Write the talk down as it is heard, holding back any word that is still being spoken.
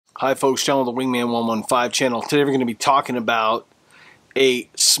Hi folks, John with the Wingman 115 channel. Today we're going to be talking about a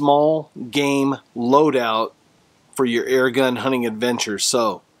small game loadout for your airgun hunting adventures,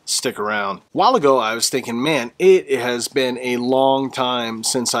 so stick around. A while ago I was thinking, man, it has been a long time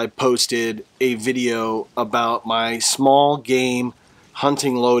since I posted a video about my small game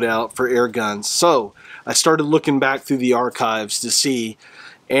hunting loadout for air guns. So I started looking back through the archives to see,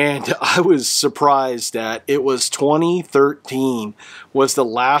 and I was surprised that it was 2013 was the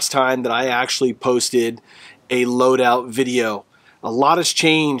last time that I actually posted a loadout video. A lot has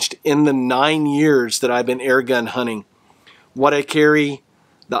changed in the 9 years that I've been airgun hunting. What I carry,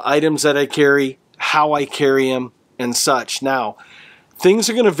 the items that I carry, how I carry them, and such. Now, things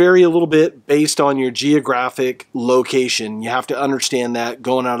are going to vary a little bit based on your geographic location. You have to understand that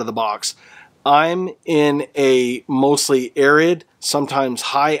going out of the box. I'm in a mostly arid, sometimes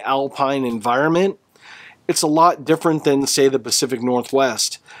high alpine environment. It's a lot different than, say, the Pacific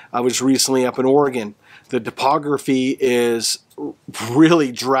Northwest. I was recently up in Oregon. The topography is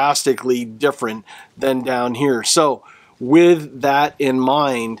really drastically different than down here. So with that in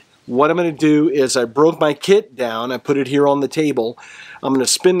mind, what I'm going to do is I broke my kit down. I put it here on the table. I'm going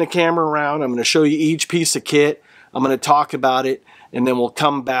to spin the camera around. I'm going to show you each piece of kit. I'm going to talk about it, and then we'll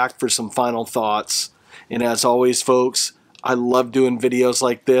come back for some final thoughts. And as always, folks, I love doing videos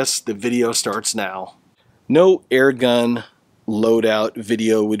like this. The video starts now. No airgun loadout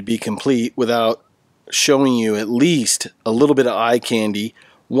video would be complete without showing you at least a little bit of eye candy.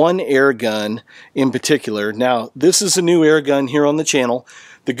 One airgun in particular. Now, this is a new airgun here on the channel.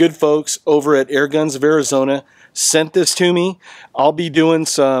 The good folks over at Airguns of Arizona sent this to me. I'll be doing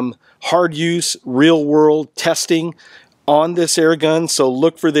some hard use, real world testing on this airgun, so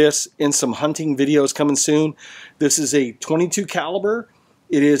look for this in some hunting videos coming soon. This is a 22 caliber.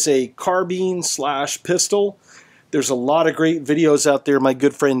 It is a carbine / pistol. There's a lot of great videos out there. My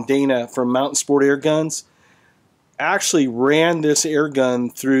good friend Dana from Mountain Sport Airguns actually ran this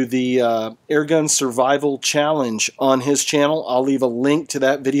airgun through the Airgun Survival Challenge on his channel. I'll leave a link to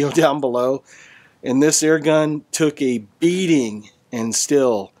that video down below. And this airgun took a beating and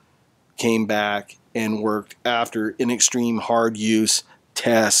still came back and worked after an extreme hard use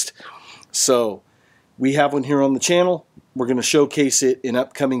test. So we have one here on the channel. We're going to showcase it in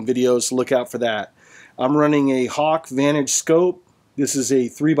upcoming videos. Look out for that. I'm running a Hawk Vantage scope. This is a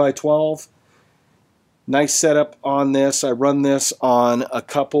 3x12. Nice setup on this. I run this on a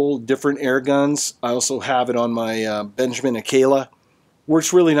couple different air guns. I also have it on my Benjamin Akela.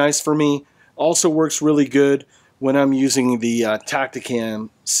 Works really nice for me. Also works really good when I'm using the Tacticam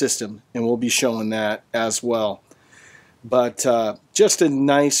system, and we'll be showing that as well. But just a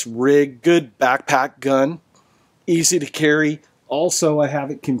nice rig, good backpack gun, easy to carry. Also, I have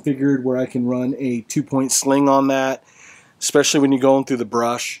it configured where I can run a 2-point sling on that, especially when you're going through the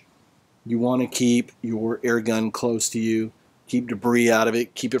brush. You want to keep your air gun close to you, keep debris out of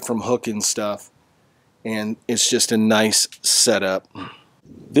it, keep it from hooking stuff, and it's just a nice setup.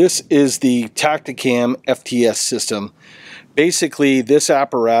 This is the Tacticam FTS system. Basically, this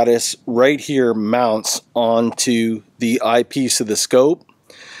apparatus right here mounts onto the eyepiece of the scope.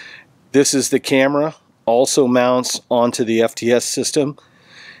 This is the camera, also mounts onto the FTS system.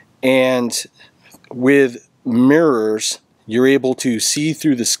 And with mirrors, you're able to see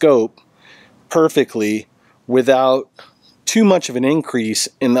through the scope perfectly without too much of an increase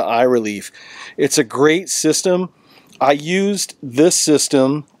in the eye relief. It's a great system. I used this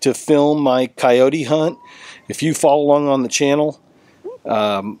system to film my coyote hunt. If you follow along on the channel,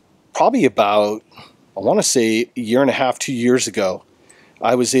 probably about, I want to say, a year and a half, 2 years ago,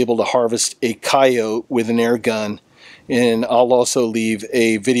 I was able to harvest a coyote with an air gun. And I'll also leave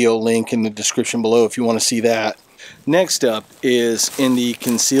a video link in the description below if you want to see that. Next up is in the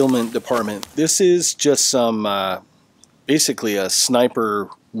concealment department. This is just some, basically a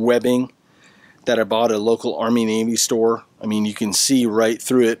sniper webbing that I bought at a local Army Navy store. I mean, you can see right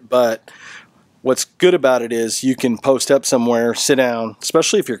through it, but what's good about it is you can post up somewhere, sit down,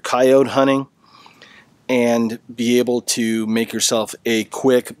 especially if you're coyote hunting, and be able to make yourself a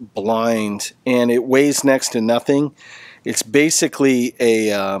quick blind. And it weighs next to nothing. It's basically a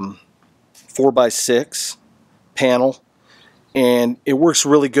 4x6 panel, and it works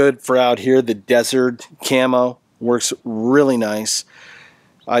really good for out here. The desert camo works really nice.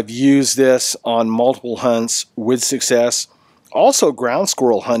 I've used this on multiple hunts with success. Also ground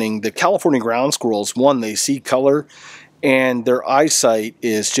squirrel hunting. The California ground squirrels, one, they see color and their eyesight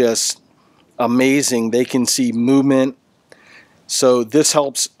is just amazing. They can see movement. So this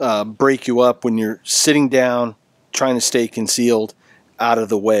helps break you up when you're sitting down, trying to stay concealed, out of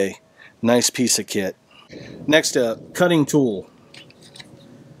the way. Nice piece of kit. Next up, cutting tool.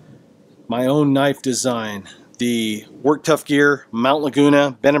 my own knife design. The Work Tough Gear Mount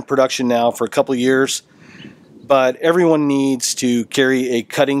Laguna, been in production now for a couple of years, but everyone needs to carry a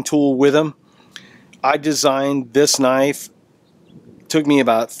cutting tool with them. I designed this knife. It took me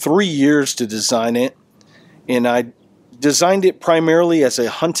about 3 years to design it, and I designed it primarily as a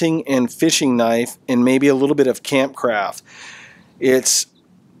hunting and fishing knife and maybe a little bit of camp craft. It's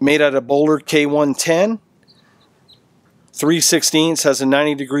made out of Boulder K110, 3/16, has a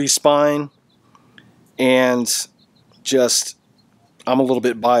 90-degree spine, and just, I'm a little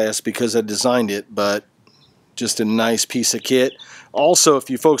bit biased because I designed it, but just a nice piece of kit. Also, if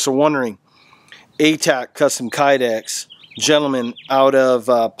you folks are wondering, ATAC Custom Kydex, gentleman out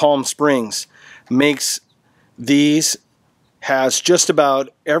of Palm Springs, makes these, has just about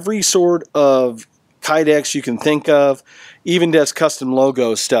every sort of Kydex you can think of, even does custom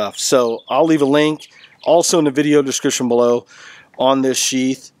logo stuff. So I'll leave a link also in the video description below on this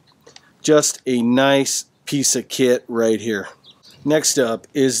sheath. Just a nice piece of kit right here. Next up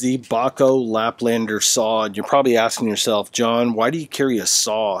is the Baco Laplander saw. You're probably asking yourself, John, why do you carry a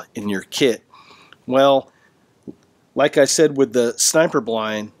saw in your kit? Well, like I said with the sniper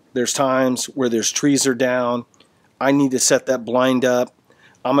blind, there's times where there's trees are down. I need to set that blind up.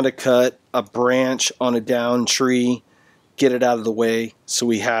 I'm going to cut a branch on a down tree, get it out of the way so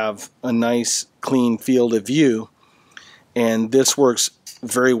we have a nice clean field of view. And this works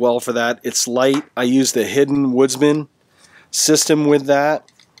very well for that. It's light. I use the Hidden Woodsman system with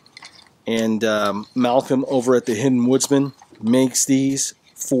that. And Malcolm over at the Hidden Woodsman makes these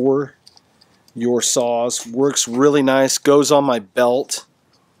for your saws. Works really nice. Goes on my belt,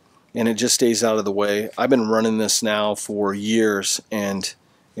 and it just stays out of the way. I've been running this now for years, and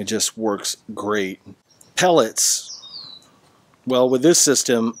it just works great. Pellets. Well, with this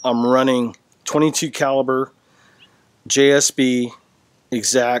system, I'm running 22 caliber JSB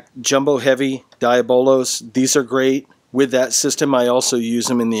Exact Jumbo Heavy Diabolos. These are great. With that system, I also use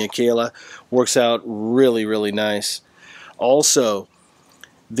them in the Akela. Works out really, really nice. Also,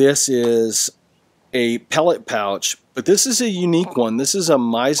 this is a pellet pouch, but this is a unique one. This is a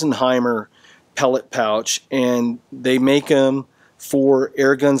Misenheimer pellet pouch, and they make them for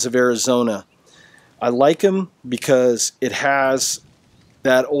Airguns of Arizona. I like them because it has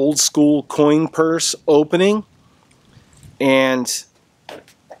that old school coin purse opening, and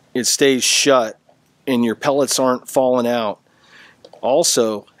it stays shut and your pellets aren't falling out.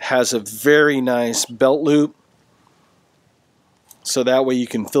 Also has a very nice belt loop, so that way you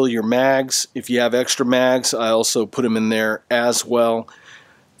can fill your mags. If you have extra mags, I also put them in there as well.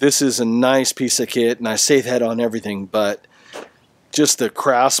 This is a nice piece of kit, and I say that on everything, but just the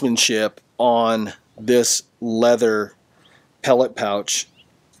craftsmanship on this leather pellet pouch.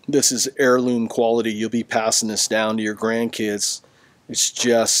 This is heirloom quality. You'll be passing this down to your grandkids. It's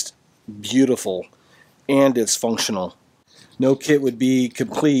just beautiful, and it's functional. No kit would be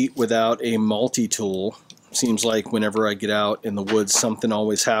complete without a multi-tool. Seems like whenever I get out in the woods, something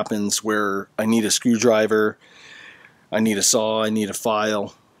always happens where I need a screwdriver, I need a saw, I need a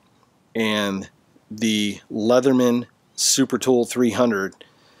file, and the Leatherman Super Tool 300,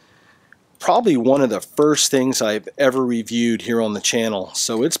 probably one of the first things I've ever reviewed here on the channel.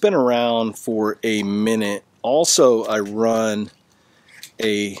 So it's been around for a minute. Also, I run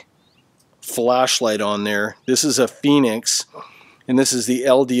a flashlight on there. This is a Phoenix, and this is the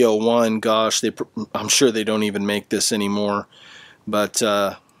LDO1. Gosh, I'm sure they don't even make this anymore, but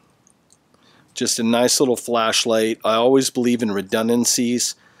just a nice little flashlight. I always believe in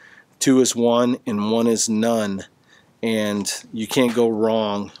redundancies. 2 is 1 and 1 is none, and you can't go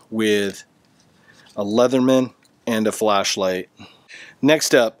wrong with a Leatherman and a flashlight.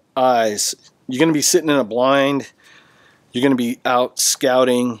 Next up, eyes. You're going to be sitting in a blind. You're going to be out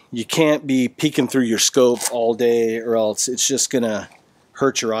scouting. You can't be peeking through your scope all day, or else it's just going to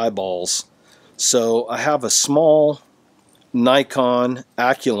hurt your eyeballs. So I have a small Nikon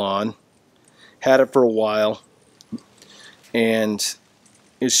Akela. Had it for a while, and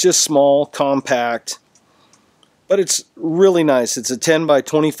it's just small, compact, but it's really nice. It's a 10 by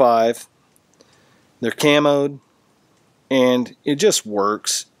 25. They're camoed, and it just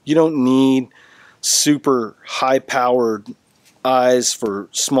works. You don't need super high-powered eyes for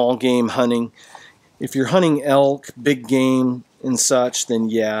small game hunting. If you're hunting elk, big game, and such, then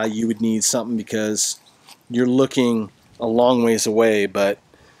yeah, you would need something because you're looking a long ways away. But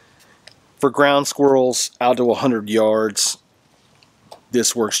for ground squirrels out to 100 yards,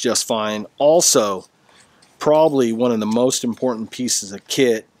 this works just fine. Also, probably one of the most important pieces of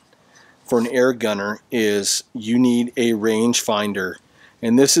kit for an air gunner is you need a rangefinder.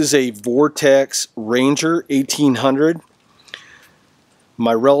 And this is a Vortex Ranger 1800.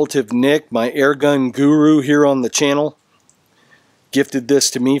 My relative Nick, my airgun guru here on the channel, gifted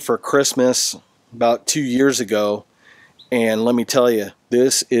this to me for Christmas about 2 years ago, and let me tell you,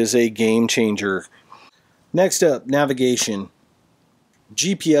 this is a game changer. Next up, navigation.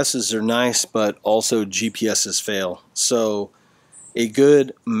 GPSs are nice, but also GPSs fail. So a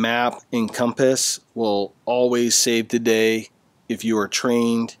good map and compass will always save the day if you are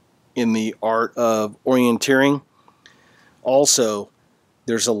trained in the art of orienteering. Also,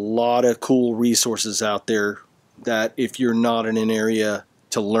 there's a lot of cool resources out there that if you're not in an area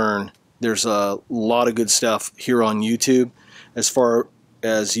to learn, there's a lot of good stuff here on YouTube as far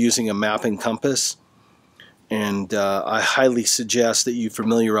as using a map and compass. And I highly suggest that you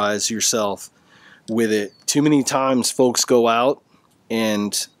familiarize yourself with it. Too many times folks go out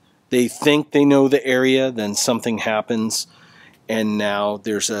and they think they know the area, then something happens, and now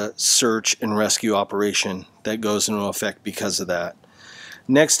there's a search and rescue operation that goes into effect because of that.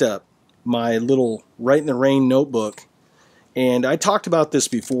 Next up, my little Right in the Rain notebook. And I talked about this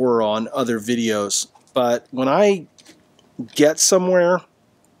before on other videos, but when I get somewhere,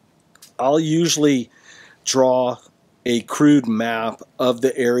 I'll usually draw a crude map of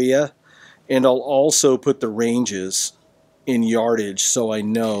the area, and I'll also put the ranges in yardage so I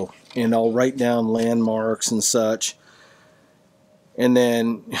know, and I'll write down landmarks and such. And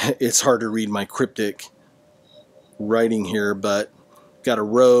then it's hard to read my cryptic writing here, but got a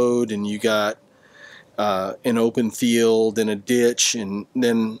road and you got an open field and a ditch, and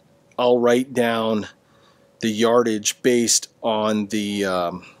then I'll write down the yardage based on the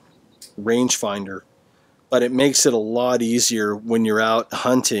rangefinder. But it makes it a lot easier when you're out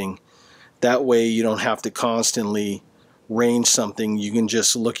hunting. That way you don't have to constantly range something. You can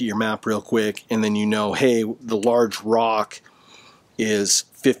just look at your map real quick and then you know, hey, the large rock is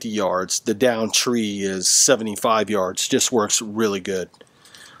 50 yards, the down tree is 75 yards. Just works really good.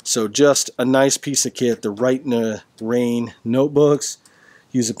 So just a nice piece of kit. The Right in the Rain notebooks.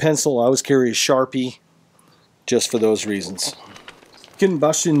 Use a pencil. I always carry a Sharpie just for those reasons.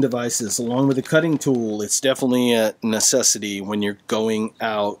 Combustion devices along with a cutting tool. It's definitely a necessity when you're going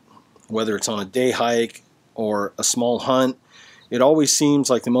out, whether it's on a day hike or a small hunt. It always seems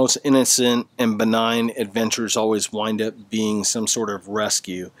like the most innocent and benign adventures always wind up being some sort of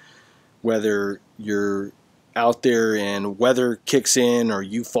rescue. Whether you're out there and weather kicks in or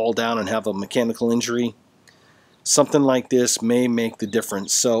you fall down and have a mechanical injury, something like this may make the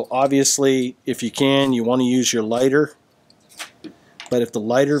difference. So obviously, if you can, you want to use your lighter. But if the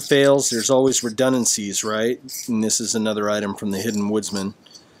lighter fails, there's always redundancies, right? And this is another item from the Hidden Woodsman.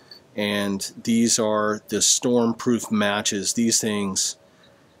 And these are the StormProof matches. These things,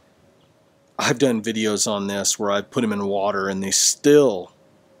 I've done videos on this where I put them in water and they still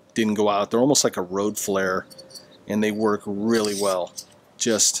didn't go out. They're almost like a road flare, and they work really well.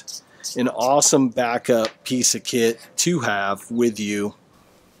 Just an awesome backup piece of kit to have with you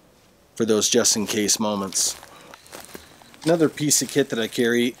for those just in case moments. Another piece of kit that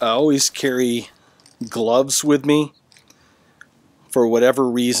I always carry gloves with me. For whatever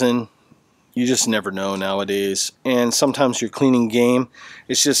reason, you just never know nowadays. And sometimes you're cleaning game.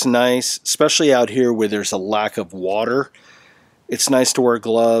 It's just nice, especially out here where there's a lack of water. It's nice to wear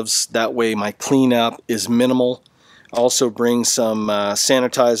gloves. That way my cleanup is minimal. I also bring some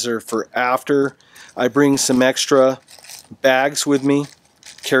sanitizer for after. I bring some extra bags with me.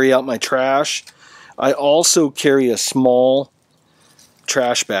 Carry out my trash. I also carry a small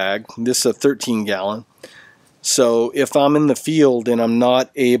trash bag. This is a 13-gallon. So if I'm in the field and I'm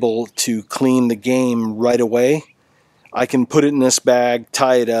not able to clean the game right away, I can put it in this bag,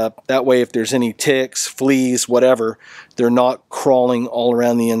 tie it up. That way if there's any ticks, fleas, whatever, they're not crawling all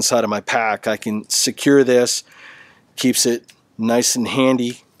around the inside of my pack. I can secure this, keeps it nice and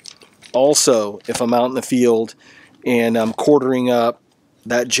handy. Also, if I'm out in the field and I'm quartering up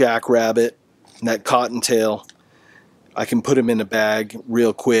that jackrabbit, that cottontail, I can put them in a bag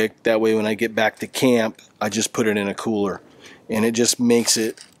real quick. That way when I get back to camp, I just put it in a cooler. And it just makes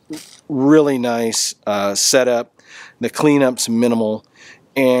it really nice setup. The cleanup's minimal.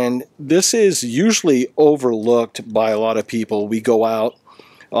 And this is usually overlooked by a lot of people. We go out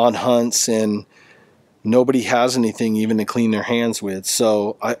on hunts and nobody has anything even to clean their hands with.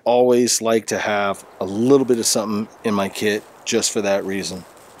 So I always like to have a little bit of something in my kit just for that reason.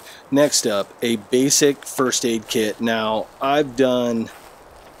 Next up, a basic first aid kit. Now, I've done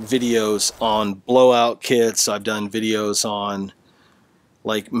videos on blowout kits. I've done videos on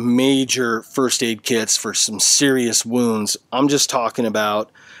like major first aid kits for some serious wounds. I'm just talking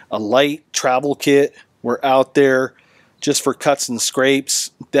about a light travel kit. We're out there just for cuts and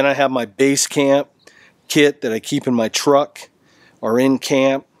scrapes. Then I have my base camp kit that I keep in my truck are in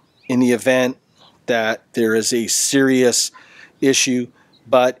camp in the event that there is a serious issue.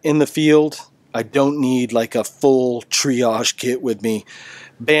 But in the field, I don't need like a full triage kit with me.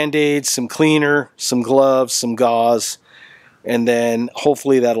 Band-aids, some cleaner, some gloves, some gauze, and then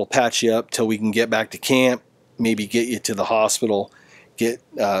hopefully that'll patch you up till we can get back to camp, maybe get you to the hospital, get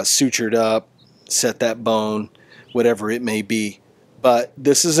sutured up, set that bone, whatever it may be. But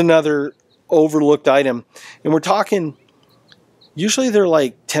this is another overlooked item, and we're talking, usually they're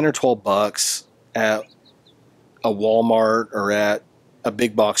like 10 or 12 bucks at a Walmart or at a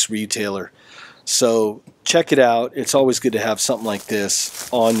big box retailer. So check it out. It's always good to have something like this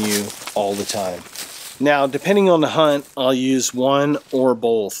on you all the time. Now, depending on the hunt, I'll use one or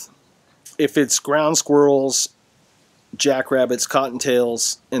both. If it's ground squirrels, jackrabbits,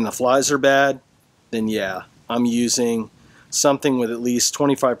 cottontails, and the flies are bad, then yeah, I'm using something with at least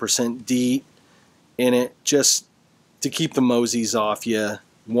 25% DEET in it, just to keep the mosies off you.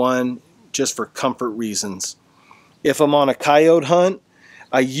 One, just for comfort reasons. If I'm on a coyote hunt,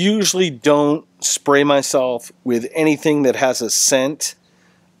 I usually don't spray myself with anything that has a scent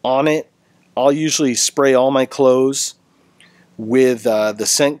on it. I'll usually spray all my clothes with the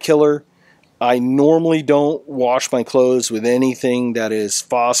scent killer. I normally don't wash my clothes with anything that is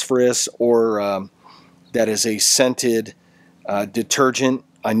phosphorus or that is a scented detergent.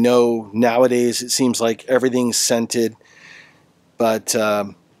 I know nowadays it seems like everything's scented, but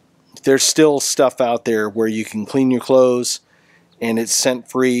there's still stuff out there where you can clean your clothes and it's scent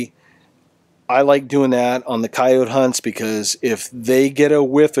free. I like doing that on the coyote hunts because if they get a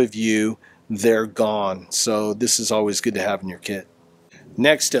whiff of you, they're gone. So this is always good to have in your kit.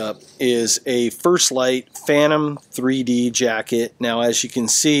 Next up is a First Light Phantom 3D jacket. Now, as you can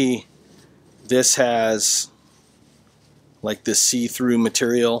see, this has like the see-through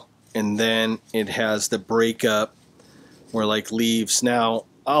material, and then it has the breakup or like leaves. Now,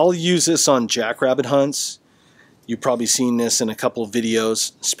 I'll use this on jackrabbit hunts. You've probably seen this in a couple of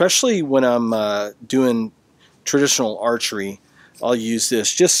videos, especially when I'm doing traditional archery. I'll use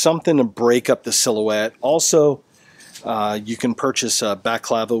this, just something to break up the silhouette. Also, you can purchase a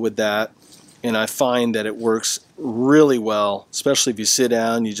balaclava with that, and I find that it works really well, especially if you sit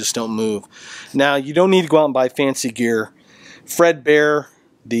down, you just don't move. Now, you don't need to go out and buy fancy gear. Fred Bear,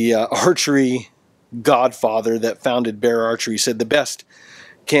 the archery godfather that founded Bear Archery, said the best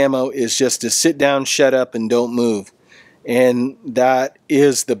camo is just to sit down, shut up, and don't move. And that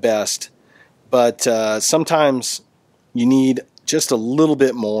is the best. But sometimes you need just a little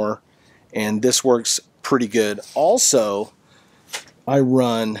bit more, and this works pretty good. Also, I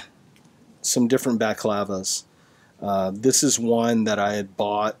run some different balaclavas. This is one that I had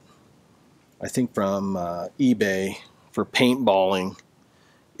bought, I think from eBay for paintballing.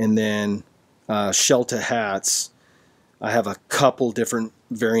 And then Shelta hats. I have a couple different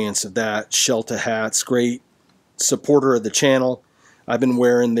variants of that. Shelta hats, great supporter of the channel. I've been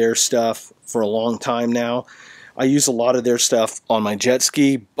wearing their stuff for a long time now. I use a lot of their stuff on my jet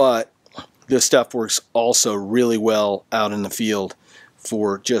ski, but this stuff works also really well out in the field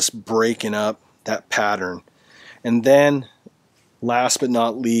for just breaking up that pattern. And then, last but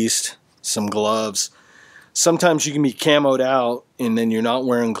not least, some gloves. Sometimes you can be camoed out and then you're not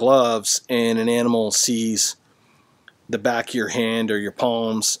wearing gloves and an animal sees the back of your hand or your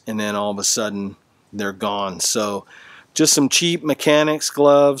palms, and then all of a sudden they're gone. So just some cheap mechanics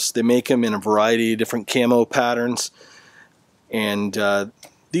gloves. They make them in a variety of different camo patterns, and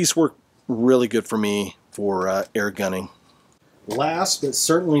these work really good for me for air gunning. Last but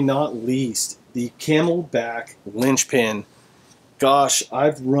certainly not least, the Camelback linchpin. Gosh,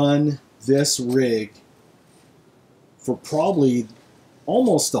 I've run this rig for probably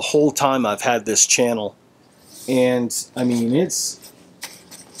almost the whole time I've had this channel. And I mean, it's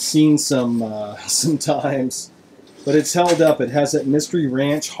seen some times, but it's held up. It has that Mystery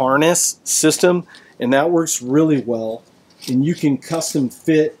Ranch harness system, and that works really well. And you can custom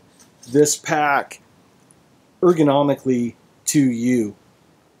fit this pack ergonomically to you.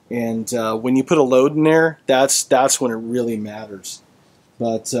 And when you put a load in there, that's when it really matters.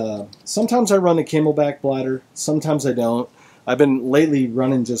 But sometimes I run a Camelback bladder, sometimes I don't. I've been lately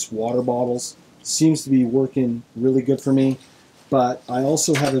running just water bottles. Seems to be working really good for me. But I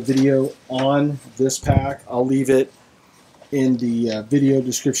also have a video on this pack. I'll leave it in the video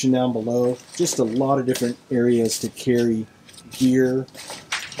description down below. Just a lot of different areas to carry gear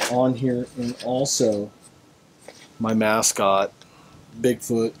on here. And also my mascot,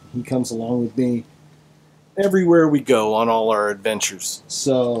 Bigfoot. He comes along with me everywhere we go on all our adventures.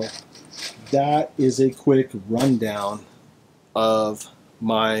 So that is a quick rundown of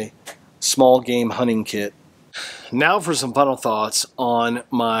my small game hunting kit. Now for some final thoughts on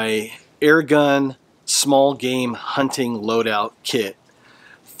my Airgun small game hunting loadout kit.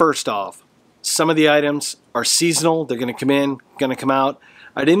 First off, some of the items are seasonal. They're going to come in, going to come out.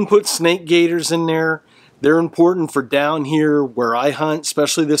 I didn't put snake gators in there. They're important for down here where I hunt,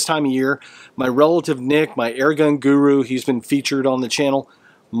 especially this time of year. My relative Nick, my airgun guru, he's been featured on the channel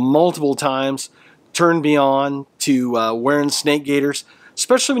multiple times, turned me on to wearing snake gators,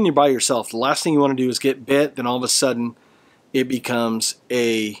 especially when you're by yourself. The last thing you want to do is get bit, then all of a sudden it becomes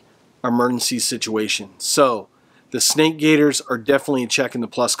a emergency situation. So the snake gators are definitely a check in the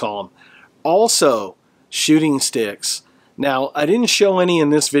plus column. Also, shooting sticks. Now, I didn't show any in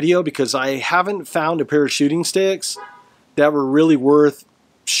this video because I haven't found a pair of shooting sticks that were really worth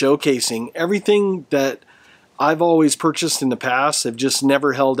showcasing. Everything that I've always purchased in the past have just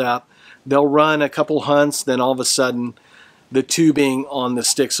never held up. They'll run a couple hunts, then all of a sudden the tubing on the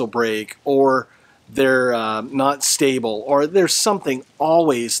sticks will break, or they're not stable, or there's something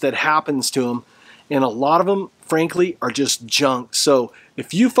always that happens to them, and a lot of them, frankly, are just junk. So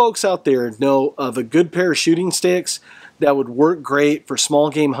if you folks out there know of a good pair of shooting sticks that would work great for small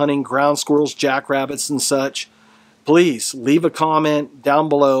game hunting, ground squirrels, jackrabbits, and such, please leave a comment down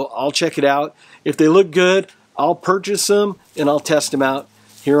below. I'll check it out. If they look good, I'll purchase them and I'll test them out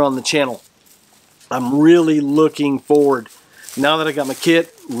here on the channel. I'm really looking forward, now that I got my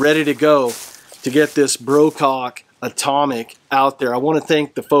kit ready to go, to get this Brocock Atomic out there. I want to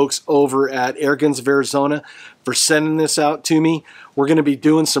thank the folks over at Airguns of Arizona for sending this out to me. We're going to be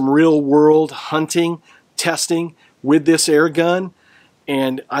doing some real world hunting, testing with this air gun,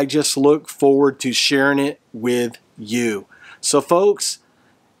 and I just look forward to sharing it with you. So folks,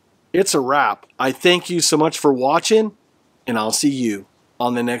 it's a wrap. I thank you so much for watching, and I'll see you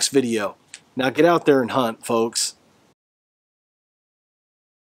on the next video. Now get out there and hunt, folks.